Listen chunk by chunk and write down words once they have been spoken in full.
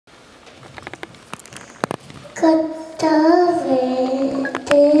കർത്താവേ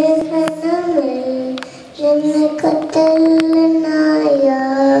ദേവനമേ ജനകതലനായ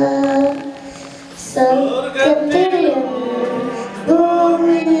സ്വർഗ്ഗത്തിലും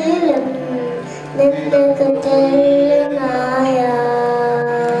ഭൂമിയിലും ജനകതലനായ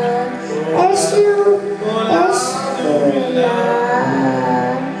യേശുവിനു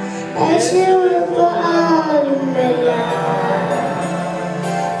ആരുമില്ല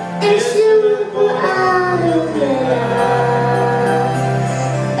യേശുവിനു ആരുമില്ല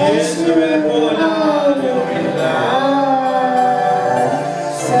യേശുവിനു ആരുമില്ല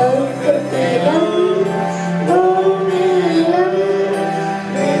സ്വർഗ്ഗത്തിലും ഭൂമിയിലും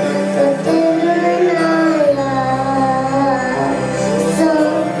നിനക്കതലനായ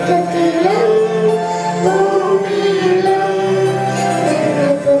സ്വർഗ്ഗത്തിലും ഭൂമിയിലും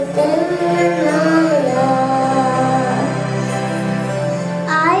നിനക്കതലനായ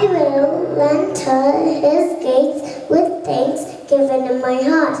I will enter his gates with thanksgiving in my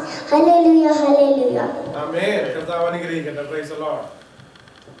heart. Hallelujah, hallelujah. Amen. Praise the Lord.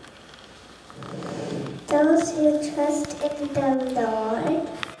 Those who trust in the Lord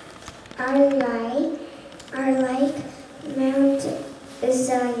are like Mount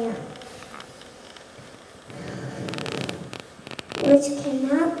Zion, which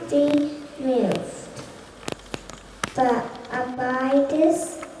cannot be moved, but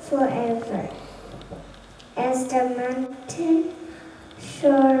abides forever. As the mountain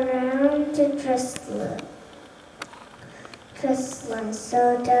surrounds Jerusalem,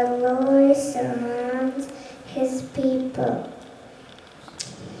 so the Lord surrounds his people.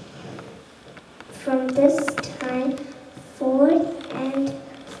 From this time forth and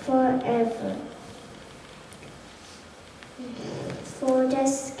forever. For the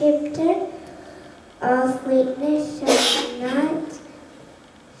scepter of weakness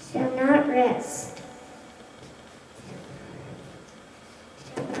shall not rest.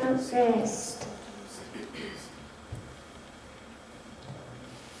 Shall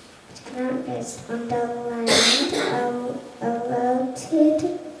not rest on the land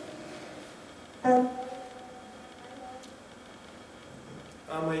allotted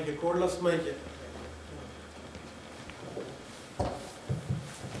Make cordless make it.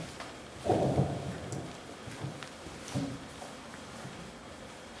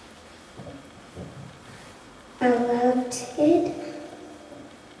 allotted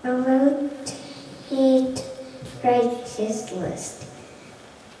righteousness.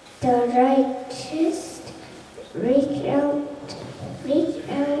 The righteous reach out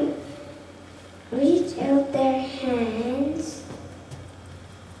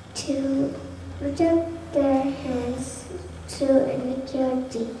their hands to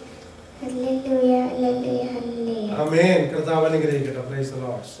iniquity. Hallelujah, hallelujah, hallelujah. Amen. Praise the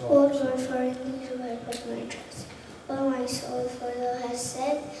Lord. Oh, Lord, for in these word was my trust. Oh, my soul, for thou hast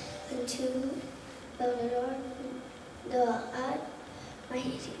said unto the Lord, thou art my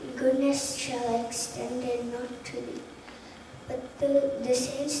goodness shall I extend it not to thee. But the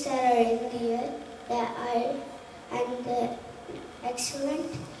saints that are in the earth, and the excellent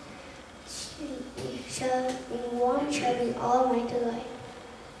in one shall be all my delight.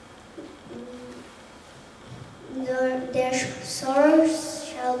 Their sorrows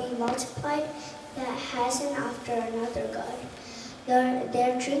shall be multiplied that hasten after another God.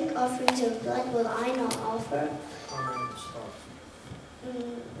 Their drink offerings of blood will I not offer,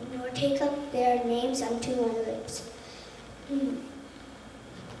 nor take up their names unto my lips.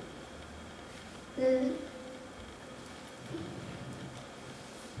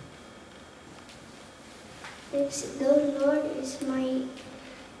 The Lord is my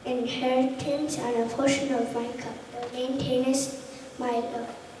inheritance and a portion of my cup. Thou maintainest my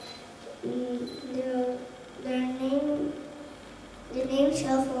love. The name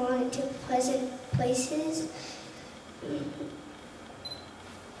shall fall into pleasant places.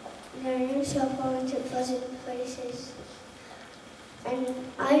 Their name shall fall into pleasant places. And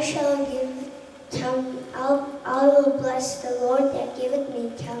I shall give I will bless the Lord that giveth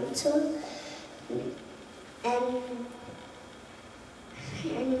me counsel. And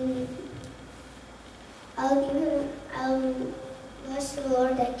I'll bless the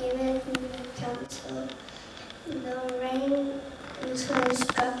Lord that giveth me counsel. The rain shall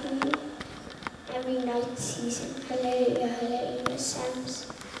instruct me every night season. Hallelujah, hallelujah. Psalms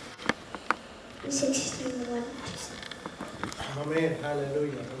 16:1. Amen.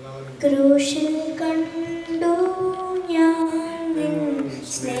 Hallelujah. ക്രൂശിൽ കണ്ടു ഞാൻ നിൻ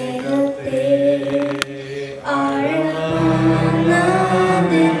സ്നേഹത്തെ ആഴമാനദിൻ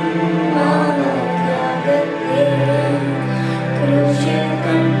മാനവത്യാഗത്തെ ക്രൂശിൽ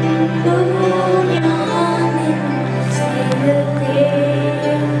കണ്ടു ഞാൻ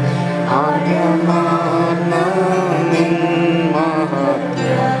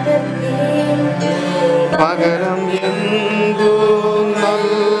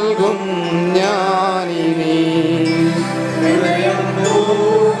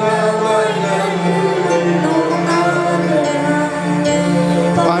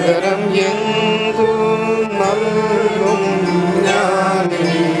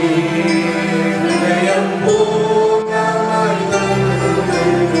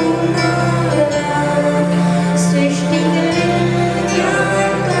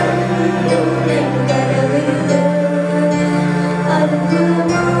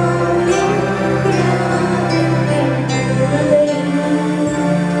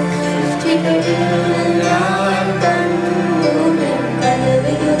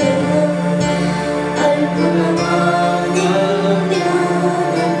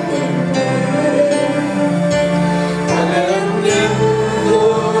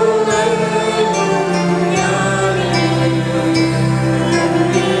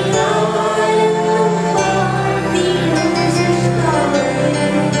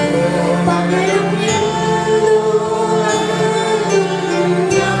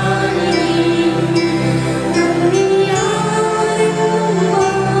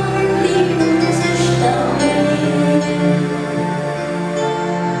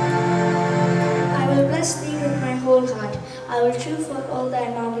of all thy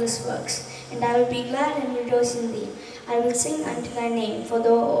marvelous works, and I will be glad and rejoice in thee. I will sing unto thy name, for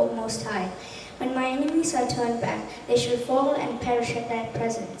thou art most high. When my enemies are turned back, they shall fall and perish at thy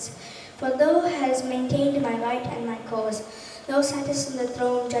presence. For thou hast maintained my right and my cause. Thou sattest on the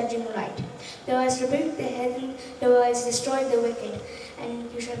throne judging right. Thou hast rebuked the heathen, thou hast destroyed the wicked, and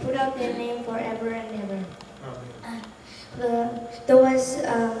you shall put out their name forever and ever.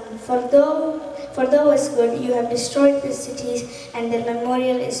 For thou is good, you have destroyed the cities, and their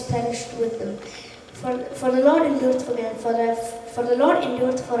memorial is perished with them. For the Lord endureth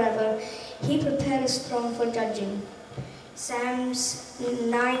forever. He prepared his throne for judging. Psalms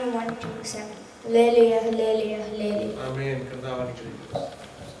 9:1-7. Hallelujah, hallelujah, hallelujah. Amen.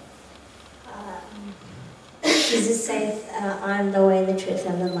 Jesus saith, I am the way, the truth,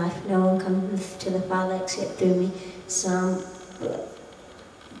 and the life. No one cometh to the Father except through me.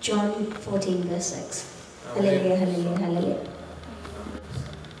 John 14:6. Hallelujah, hallelujah, hallelujah.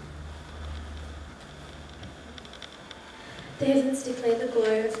 The heavens declare the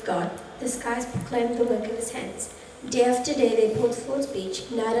glory of God. The skies proclaim the work of his hands. Day after day they pour forth speech.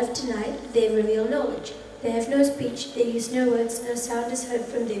 Night after night they reveal knowledge. They have no speech, they use no words, no sound is heard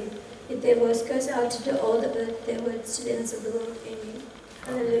from them. Yet their voice goes out to all the earth, their words to the ends of the world. Amen.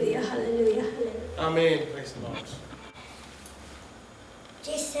 Hallelujah, hallelujah, hallelujah. Amen. Praise the Lord.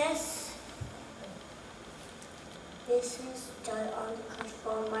 Jesus, this is done on the cross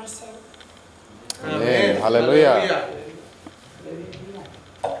for my sin. Amen. Hallelujah.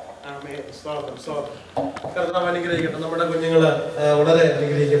 ആമേൻ. സ്തോത്രം, സ്തോത്രം. കർത്താവ് അനുഗ്രഹിക്കട്ടെ. നമ്മുടെ കുഞ്ഞുങ്ങൾ വളരെ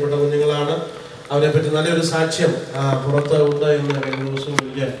അനുഗ്രഹിക്കപ്പെട്ട കുഞ്ഞുങ്ങളാണ്. അവരെ പറ്റി നല്ലൊരു സാക്ഷ്യം പുറത്ത് ഉണ്ട് എന്ന് കഴിഞ്ഞ ദിവസം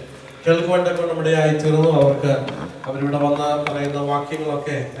എനിക്ക് കേൾക്കുവാനൊക്കെ നമ്മുടെ ആയിത്തീർന്നു. അവരിവിടെ വന്ന് പറയുന്ന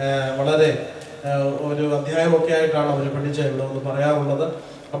വാക്യങ്ങളൊക്കെ വളരെ ഒരു അധ്യായമൊക്കെ ആയിട്ടാണ് അവർ പഠിച്ച് ഇവിടെ ഒന്ന് പറയാറുള്ളത്.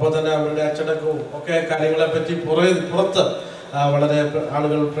 അപ്പോൾ തന്നെ അവരുടെ അച്ചടക്കവും ഒക്കെ കാര്യങ്ങളെപ്പറ്റി പുറത്ത് വളരെ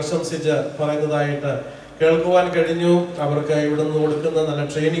ആളുകൾ പ്രശംസിച്ച് പറയുന്നതായിട്ട് കേൾക്കുവാൻ കഴിഞ്ഞു. അവർക്ക് ഇവിടെ നിന്ന് കൊടുക്കുന്ന നല്ല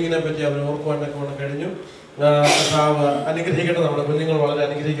ട്രെയിനിങ്ങിനെ പറ്റി അവർ ഓർക്കുവാനൊക്കെ കഴിഞ്ഞു. കർത്താവ് അനുഗ്രഹിക്കട്ടെ. നമ്മുടെ കുഞ്ഞുങ്ങൾ വളരെ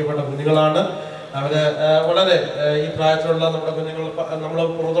അനുഗ്രഹിക്കപ്പെട്ട കുഞ്ഞുങ്ങളാണ്. അവര് വളരെ ഈ പ്രായത്തിലുള്ള നമ്മുടെ കുഞ്ഞുങ്ങൾ നമ്മൾ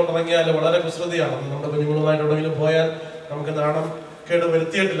പുറത്തോട്ടിറങ്ങിയാൽ വളരെ കുസൃതിയാണ്. നമ്മുടെ കുഞ്ഞുങ്ങളുമായിട്ട് എവിടെയെങ്കിലും പോയാൽ നമുക്ക് നാണം കേട്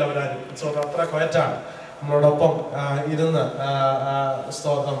വരുത്തിയിട്ടില്ല അവരാരും. അത്ര ക്വയറ്റാണ്. നമ്മളോടൊപ്പം ഇരുന്ന്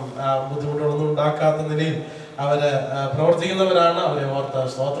സ്തോത്രം ബുദ്ധിമുട്ടുകളൊന്നും ഉണ്ടാക്കാത്ത നിലയിൽ അവര് പ്രവർത്തിക്കുന്നവരാണ്. അവരെ ഓർത്ത്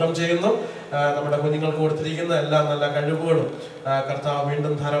സ്തോത്രം ചെയ്യുന്നു. നമ്മുടെ കുഞ്ഞുങ്ങൾക്ക് കൊടുത്തിരിക്കുന്ന എല്ലാ നല്ല കഴിവുകളും കർത്താവ്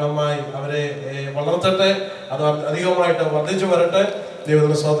വീണ്ടും ധാരാളമായി അവരെ വളർത്തട്ടെ. അത് അധികമായിട്ട് വർദ്ധിച്ചു വരട്ടെ.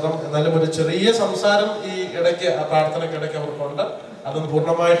 ദൈവത്തിന് സ്തോത്രം. എന്നാലും ഒരു ചെറിയ സംസാരം ഈ ഇടയ്ക്ക് പ്രാർത്ഥനയ്ക്കിടയ്ക്ക് അവർക്കുണ്ട്. അതും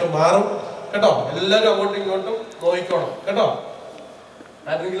പൂർണ്ണമായിട്ട് മാറും കേട്ടോ. എല്ലാവരും അങ്ങോട്ടും ഇങ്ങോട്ടും നോക്കിക്കോണം കേട്ടോ.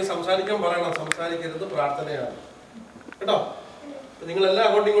 ആരെങ്കിലും സംസാരിക്കാൻ പറയണം. സംസാരിക്കരുത്, പ്രാർത്ഥനയാണ് കേട്ടോ. നിങ്ങളെല്ലാം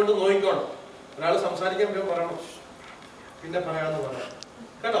അങ്ങോട്ടും ഇങ്ങോട്ടും നോക്കിക്കോണം. ഒരാൾ സംസാരിക്കാൻ പറയണം, പിന്നെ പറയാമെന്ന് പറയാം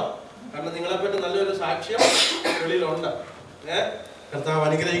കേട്ടോ. കാരണം നിങ്ങളെപ്പറ്റി നല്ലൊരു സാക്ഷ്യം വെളിയിലുണ്ട്. കർത്താവ്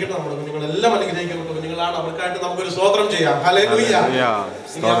അനുഗ്രഹിക്കട്ടെ. നമ്മുടെ കുഞ്ഞുങ്ങളെല്ലാം അനുഗ്രഹിക്കപ്പെട്ട കുഞ്ഞുങ്ങളാണ്. അവർക്കായിട്ട് നമുക്കൊരു സ്തോത്രം ചെയ്യാം. ഹല്ലേലൂയ.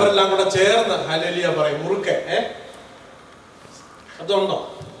 അവരെല്ലാം കൂടെ ചേർന്ന് ഹല്ലേലൂയ പറയും. മുറുക്കെ ശബ്ദമുണ്ടോ?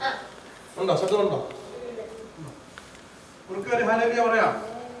 ഉണ്ടോ? ശബ്ദമുണ്ടോ? മുറുക്കെ ഒരു ഹല്ലേലൂയ പറയാം.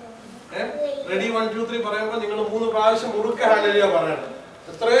 റെഡി 1 2 3 പറയുമ്പോൾ നിങ്ങൾ 3 പ്രാവശ്യം മുറുക്കെ ഹല്ലേലൂയ പറയണം.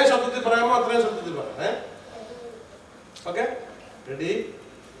 എത്രയും ശബ്ദത്തിൽ പറയാമോ അത്രയും ശബ്ദത്തിൽ പറയാം. Okay, ready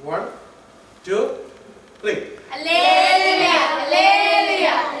 1 2 3.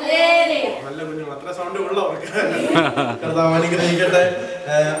 നല്ല കുഞ്ഞുങ്ങൾ, അത്ര സൗണ്ട് ഉള്ളവർക്ക് കർത്താവ് അനുഗ്രഹിക്കട്ടെ.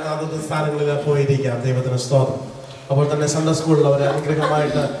 അതത് സ്ഥാനങ്ങളിൽ പോയിരിക്കാം. ദൈവത്തിന് സ്തോത്രം. അപ്പോൾ തന്നെ സൺഡേ സ്കൂളിൽ അവരെ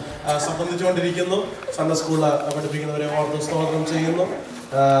അനുഗ്രഹമായിട്ട് സംബന്ധിച്ചുകൊണ്ടിരിക്കുന്നു. സൺഡേ സ്കൂളിൽ പഠിപ്പിക്കുന്നവരെ ഓർത്ത് സ്തോത്രം ചെയ്യുന്നു.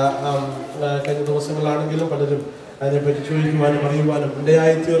 കഴിഞ്ഞ ദിവസങ്ങളിലാണെങ്കിലും പലരും അതിനെപ്പറ്റി ചോദിക്കുവാനും അറിയുവാനും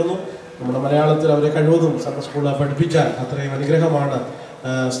ഇടയായിത്തീർന്നു. നമ്മുടെ മലയാളത്തിൽ അവരെ കഴിവതും സൺഡേ സ്കൂളിൽ പഠിപ്പിച്ചാൽ അത്രയും അനുഗ്രഹമാണ്.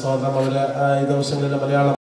 സ്തോത്രം. അവർ ഈ ദിവസങ്ങളിൽ മലയാളം